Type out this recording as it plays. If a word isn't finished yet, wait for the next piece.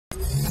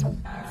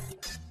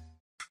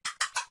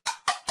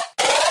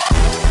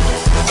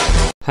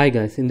Hi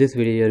guys, in this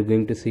video you are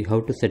going to see how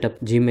to set up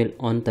Gmail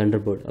on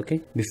Thunderbird. Okay,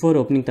 before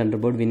opening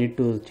Thunderbird we need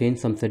to change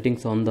some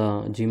settings on the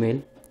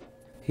Gmail.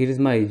 Here is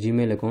my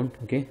Gmail account.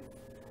 Okay,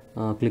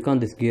 click on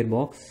this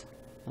gearbox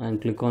and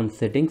click on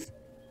settings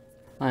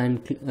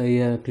and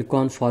click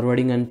on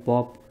forwarding and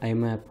pop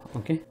IMAP.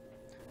 Okay,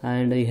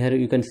 and here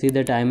you can see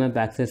that IMAP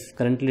access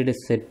currently it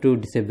is set to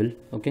disable.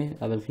 Okay,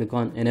 I will click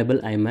on enable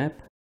IMAP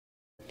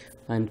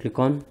and click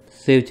on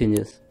save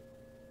changes.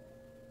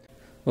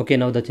 Okay,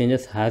 now the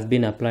changes has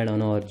been applied on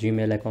our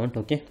Gmail account.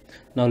 Okay,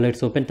 now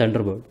let's open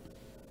Thunderbird.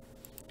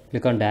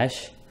 Click on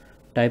dash,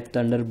 type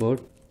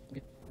Thunderbird.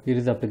 Here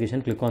is the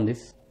application. Click on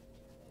this.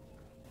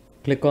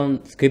 Click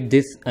on skip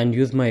this and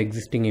use my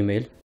existing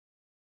email.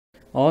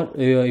 Or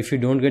if you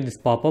don't get this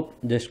pop-up,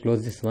 just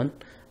close this one.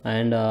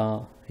 And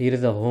here is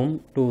the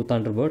home to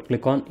Thunderbird.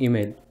 Click on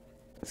email.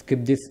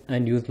 Skip this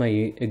and use my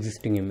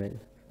existing email.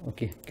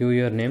 Okay, give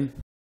your name.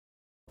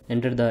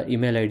 Enter the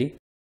email ID.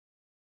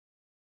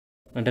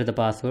 Enter the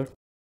password.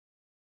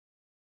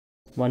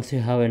 Once you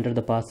have entered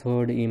the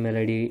password, email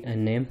ID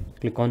and name,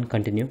 click on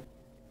continue.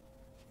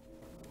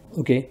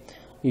 Okay,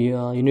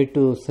 you need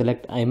to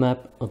select IMAP,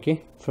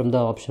 okay, from the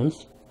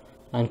options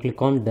and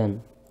click on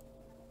done.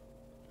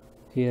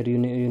 Here you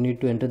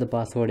need to enter the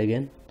password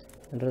again.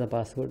 Enter the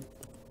password.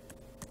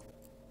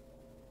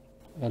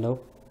 Allow.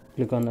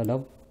 Click on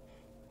allow.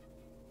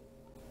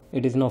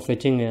 It is now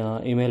fetching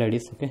email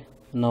IDs. Okay,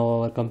 now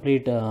our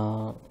complete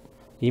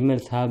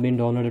emails have been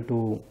downloaded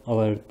to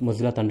our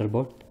Mozilla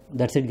Thunderbird.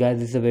 That's it guys,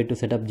 this is a way to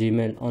set up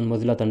Gmail on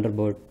Mozilla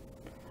Thunderbird.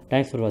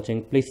 Thanks for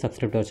watching. Please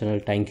subscribe to our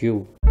channel. Thank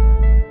you.